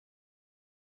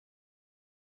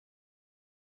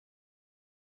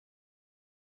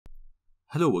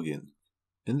Hello again.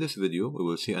 In this video, we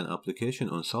will see an application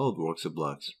on Solidworks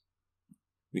blocks.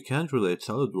 We can relate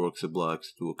Solidworks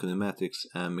blocks to kinematics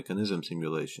and mechanism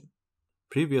simulation.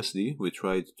 Previously, we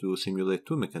tried to simulate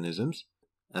two mechanisms,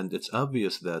 and it's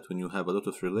obvious that when you have a lot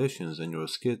of relations in your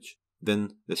sketch,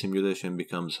 then the simulation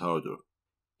becomes harder.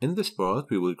 In this part,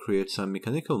 we will create some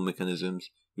mechanical mechanisms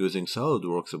using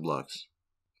Solidworks blocks.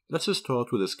 Let's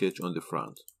start with a sketch on the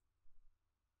front.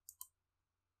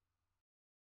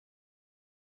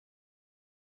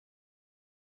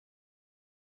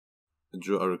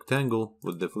 Draw a rectangle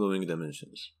with the following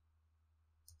dimensions.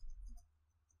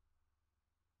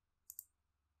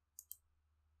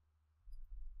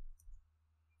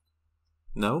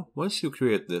 Now, once you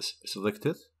create this, select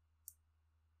it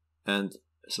and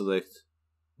select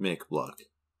Make Block.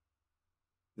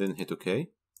 Then hit OK.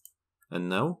 And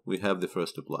now we have the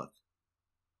first block.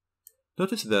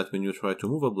 Notice that when you try to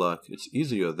move a block, it's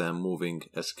easier than moving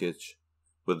a sketch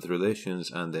with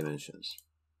relations and dimensions.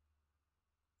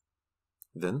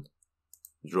 Then,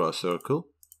 draw a circle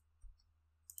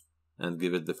and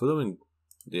give it the following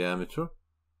diameter.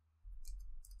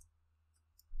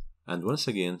 And once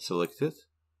again, select it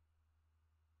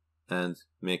and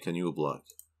make a new block.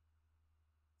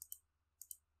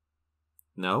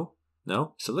 Now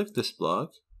select this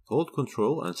block, hold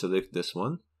Ctrl and select this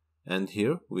one, and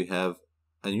here we have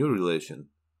a new relation,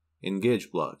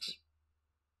 engage blocks.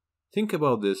 Think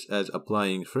about this as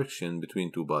applying friction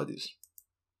between two bodies.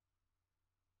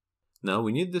 Now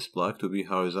we need this block to be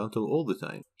horizontal all the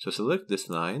time, so select this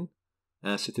line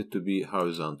and set it to be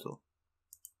horizontal.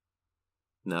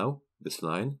 Now this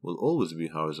line will always be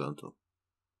horizontal.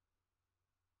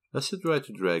 Let's try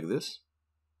to drag this.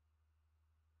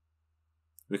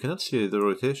 We cannot see the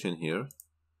rotation here,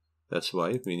 that's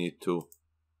why we need to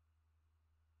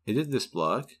edit this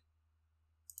block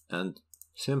and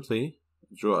simply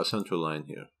draw a center line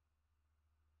here.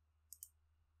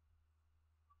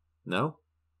 Now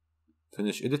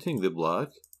finish editing the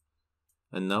block,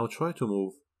 and now try to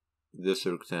move this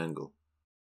rectangle.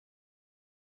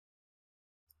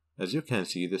 As you can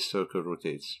see, this circle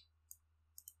rotates.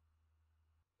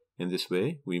 In this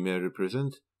way, we may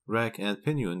represent rack and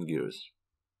pinion gears.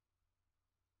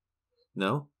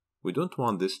 Now, we don't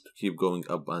want this to keep going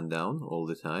up and down all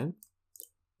the time.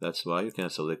 That's why you can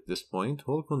select this point,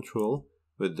 hold Ctrl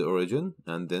with the origin,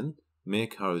 and then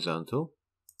make horizontal.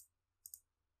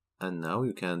 And now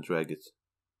you can drag it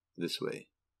this way.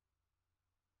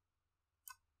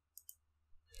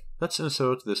 Let's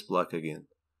insert this block again.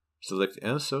 Select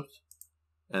Insert,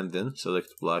 and then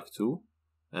select Block 2,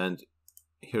 and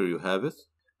here you have it.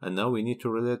 And now we need to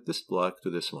relate this block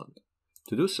to this one.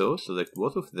 To do so, select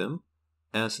both of them,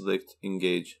 and select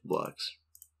Engage Blocks.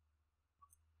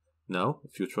 Now,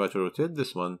 if you try to rotate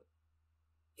this one,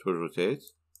 it will rotate,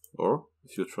 or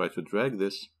if you try to drag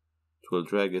this, it will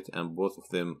drag it and both of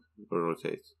them will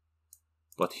rotate.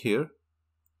 But here,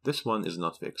 this one is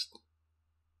not fixed.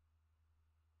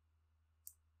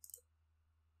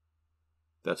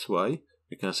 That's why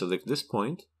you can select this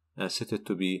point and set it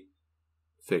to be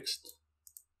fixed.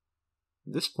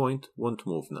 This point won't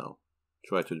move now.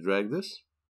 Try to drag this.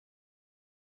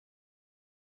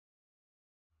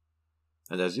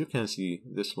 And as you can see,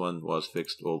 this one was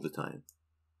fixed all the time.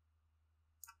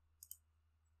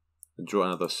 Draw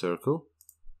another circle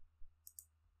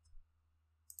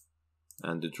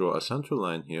and draw a center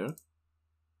line here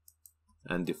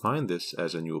and define this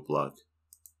as a new block.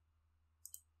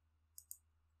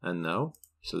 And now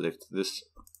select this,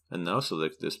 and now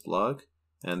select this block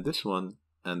and this one,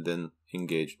 and then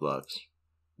engage blocks.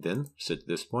 Then set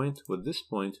this point with this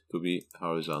point to be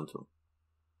horizontal.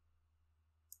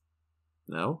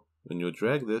 Now when you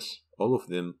drag this, all of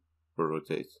them will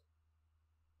rotate.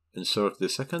 Insert the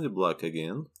second block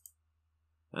again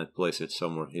and place it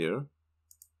somewhere here,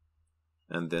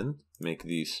 and then make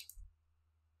these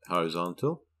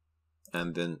horizontal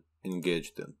and then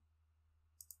engage them.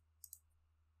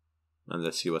 And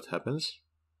let's see what happens.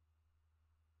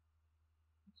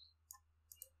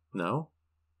 Now,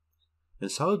 in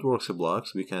Solidworks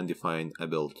blocks, we can define a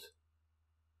build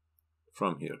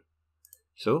from here.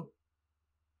 So,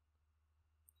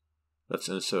 let's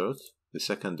insert the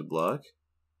second block,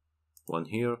 one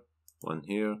here,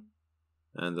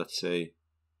 and let's say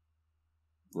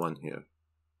one here.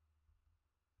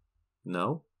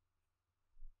 Now,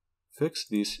 fix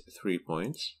these 3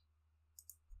 points.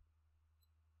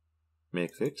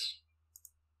 Make fix.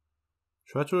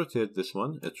 Try to rotate this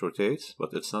one. It rotates,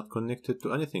 but it's not connected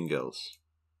to anything else.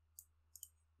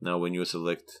 Now when you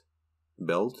select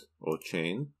belt or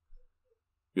chain,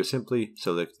 you simply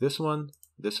select this one,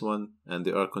 and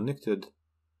they are connected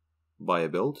by a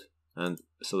belt and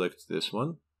select this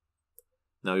one.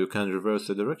 Now you can reverse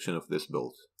the direction of this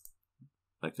build,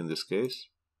 like in this case,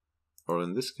 or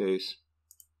in this case,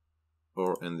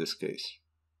 or in this case.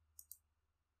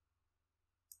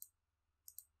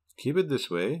 Keep it this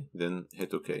way, then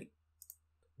hit OK.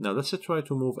 Now let's try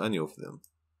to move any of them.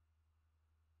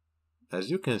 As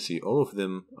you can see, all of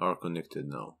them are connected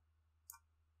now.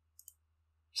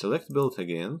 Select build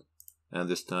again, and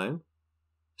this time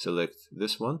select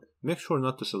this one. Make sure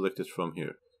not to select it from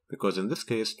here, because in this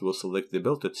case it will select the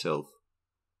build itself.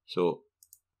 So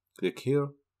click here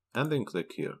and then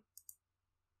click here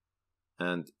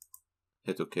and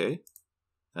hit OK.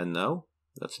 And now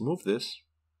let's move this,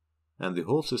 and the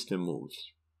whole system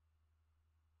moves.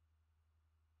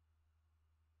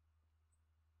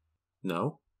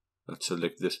 Now let's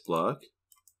select this block,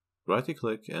 right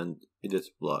click and edit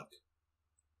block.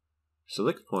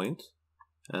 Select point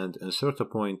and insert a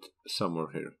point somewhere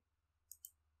here.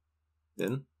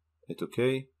 Then hit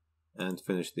OK and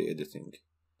finish the editing.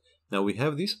 Now we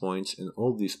have these points in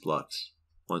all these blocks.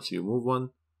 Once you move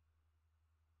one,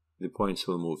 the points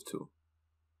will move too.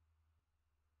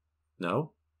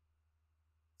 Now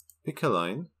pick a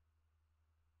line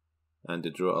and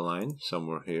draw a line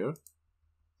somewhere here,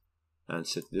 and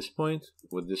set this point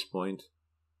with this point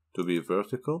to be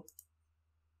vertical,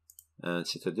 and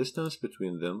set a distance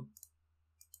between them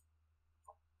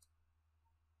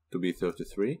to be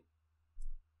 33.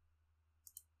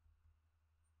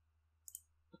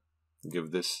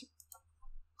 Give this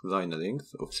line a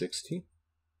length of 60.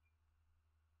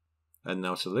 And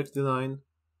now select the line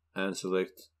and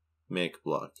select Make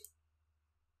Block.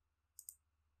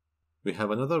 We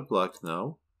have another block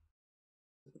now.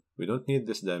 We don't need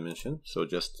this dimension, so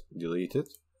just delete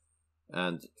it.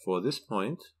 And for this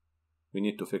point, we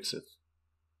need to fix it.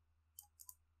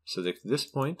 Select this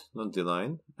point, not the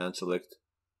line, and select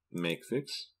Make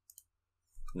Fix.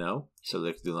 Now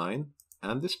select the line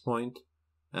and this point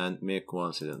and make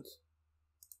coincident.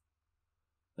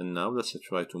 And now let's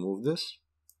try to move this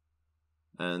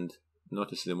and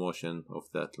notice the motion of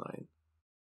that line.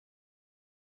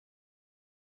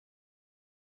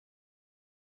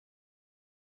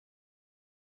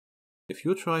 If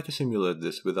you try to simulate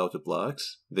this without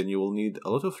blocks, then you will need a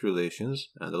lot of relations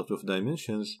and a lot of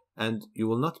dimensions, and you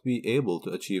will not be able to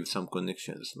achieve some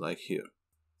connections like here.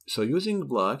 So using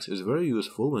blocks is very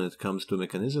useful when it comes to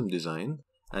mechanism design,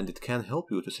 and it can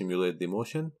help you to simulate the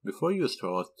motion before you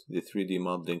start the 3D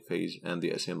modeling phase and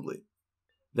the assembly.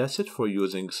 That's it for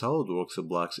using Solidworks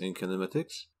blocks in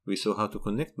Kinematics. We saw how to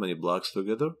connect many blocks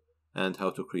together and how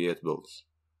to create builds.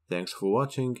 Thanks for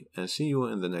watching, and see you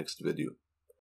in the next video.